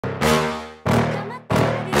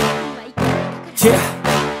Yeah.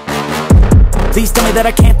 Please tell me that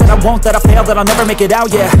I can't, that I won't, that I fail, that I'll never make it out,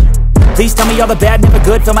 yeah. Please tell me all the bad, never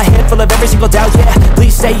good, fill my head full of every single doubt, yeah.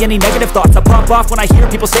 Please say any negative thoughts, I pop off when I hear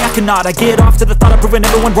people say I cannot. I get off to the thought of proving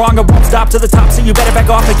everyone wrong, I won't stop to the top, so you better back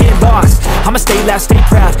off and get lost. I'ma stay loud, stay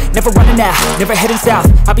proud, never running out, never heading south.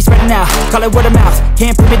 I'll be spreading out, call it word of mouth,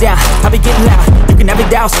 can't put me down, I'll be getting loud. You can have your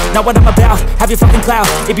doubts, not what I'm about, have your fucking clout.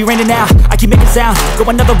 It be raining now, I keep making sound, go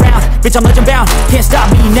another round, bitch I'm legend bound, can't stop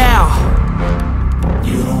me now.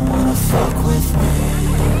 You don't wanna fuck with me,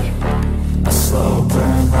 a slow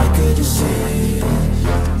burn like a disease.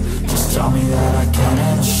 Just tell me that I can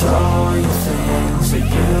and I'll show you things that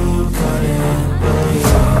you couldn't believe.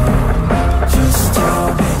 Just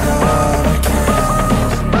tell me that I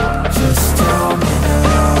can. Just tell me that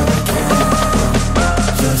I can.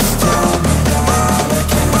 Just tell me that I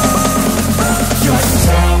can. Just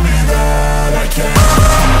tell me that I can.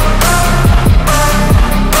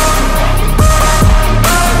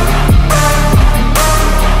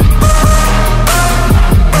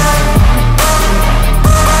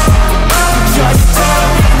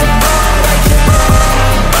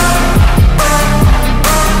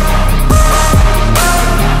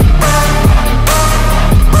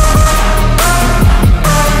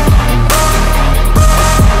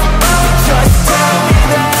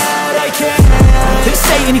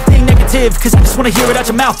 Cause I just wanna hear it out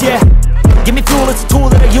your mouth, yeah. Give me fuel, it's a tool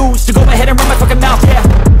that I use to go ahead and run my fucking mouth, yeah.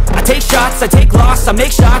 I take shots, I take loss, I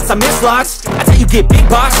make shots, I miss lots. That's how you get big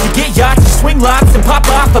box, you get yachts, you swing lots and pop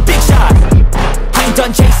off a big shot. I ain't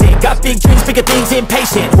done chasing, got big dreams, bigger things,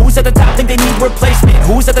 impatient. Who's at the top think they need replacement?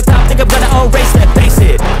 Who's at the top think I'm gonna erase that, face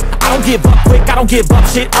it. I don't give up quick, I don't give up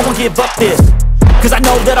shit, I won't give up this. Cause I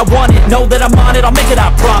know that I want it, know that I'm on it, I'll make it,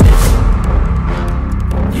 I promise.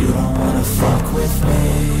 You don't wanna fuck with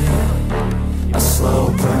me, a slow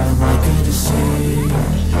burn like a disease.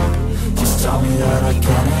 Just tell me that I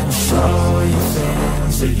can and I'll show you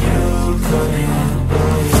things that you could